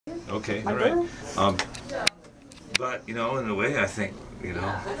Okay, all right. But you know, in a way, I think there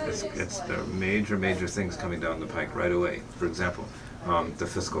are major things coming down the pike right away. For example, the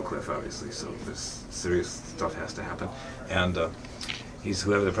fiscal cliff, obviously. So this serious stuff has to happen, and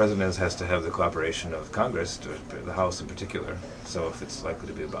whoever the president is has to have the cooperation of Congress, the House in particular. So if it's likely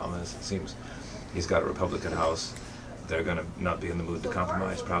to be Obama, as it seems, he's got a Republican House. They're going to not be in the mood to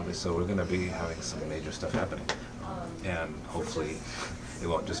compromise, probably. So we're going to be having some major stuff happening, and hopefully it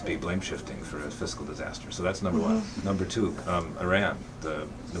won't just be blame shifting for a fiscal disaster. So that's number one. Number two, Iran, the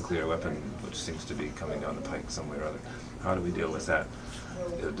nuclear weapon, which seems to be coming down the pike some way or other. How do we deal with that?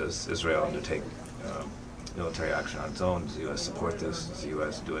 Does Israel undertake military action on its own? Does the U.S. support this? Does the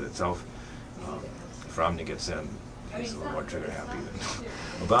U.S. do it itself? If Romney gets in, he's a little more trigger happy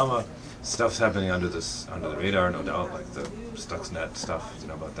than Obama. Stuff's happening under the radar, no doubt, like the Stuxnet stuff. You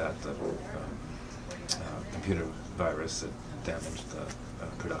know about that, the computer virus that damaged the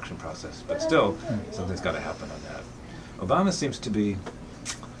production process. But still, something's got to happen on that. Obama seems to be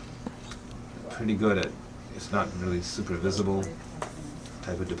pretty good at, it's not really super visible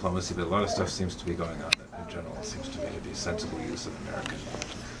type of diplomacy, but a lot of stuff seems to be going on that in general seems to me to be sensible use of American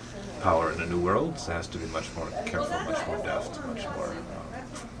power in a new world. So it has to be much more careful, much more deft, much more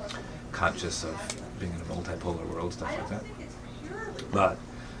conscious of being in a multipolar world, stuff like that. But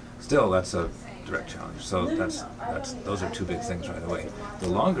still, that's a direct challenge. So those are two big things right away. The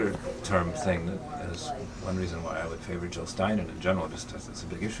longer term thing is one reason why I would favor Jill Stein, and in general, just as it's a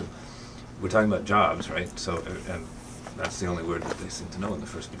big issue. We're talking about jobs, right? So, and that's the only word that they seem to know in the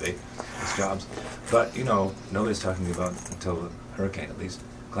first debate, is jobs. But, you know, nobody's talking about, until the hurricane at least,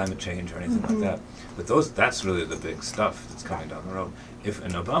 climate change or anything like that. But that's really the big stuff that's coming down the road.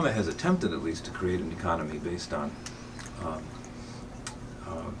 And Obama has attempted at least to create an economy based on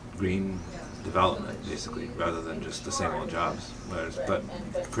green development, basically, rather than just the same old jobs. But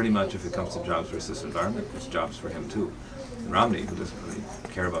pretty much if it comes to jobs versus environment, it's jobs for him too. And Romney, who doesn't really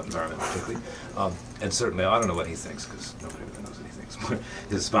care about environment particularly, and certainly, I don't know what he thinks, because nobody really knows what he thinks, but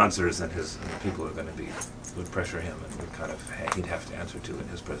his sponsors and his people are going to would pressure him and would kind of, he'd have to answer to in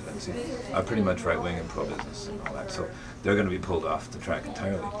his presidency, are pretty much right-wing and pro-business and all that. So they're going to be pulled off the track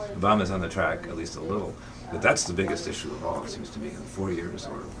entirely. Obama's on the track, at least a little, but that's the biggest issue of all, it seems to be, in 4 years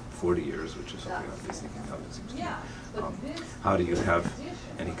or 40 years, which is what we ought to be thinking of, it seems to me. How do you have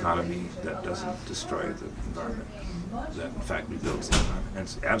an economy that doesn't destroy the environment, that in fact rebuilds the environment? And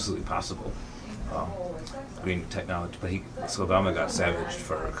it's absolutely possible. Green technology, but so Obama got savaged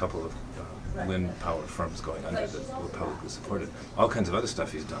for a couple of wind power firms going under that were publicly supported. All kinds of other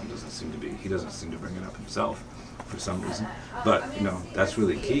stuff he's done he doesn't seem to bring it up himself for some reason. But, you know, that's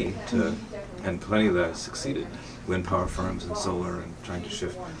really key to, and plenty of that has succeeded. Wind power firms and solar and trying to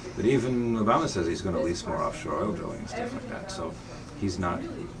shift. But even Obama says he's going to lease more offshore oil drilling and stuff like that. So he's not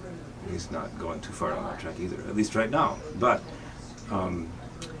going too far on that track either, at least right now. But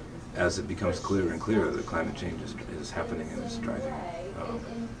as it becomes clearer and clearer that climate change is happening and is driving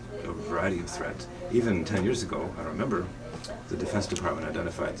a variety of threats. Even 10 years ago, I remember the Defense Department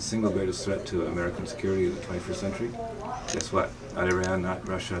identified the single greatest threat to American security in the 21st century. Guess what? Not Iran, not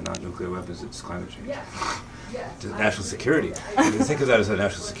Russia, not nuclear weapons, it's climate change. To national security. If you think of that as a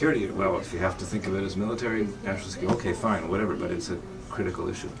national security, well, if you have to think of it as military, national security, okay, fine, whatever, but it's a critical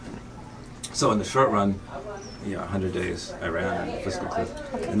issue. So in the short run, 100 days, Iran and fiscal cliff.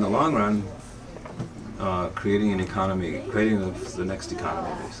 In the long run, creating an economy, creating the next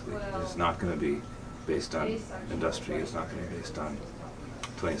economy, basically, is not going to be based on industry. It's not going to be based on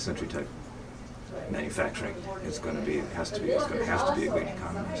 20th century type manufacturing. It's going to have to be a green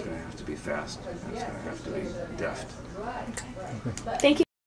economy. It's going to have to be fast, and it's going to have to be deft. Thank you.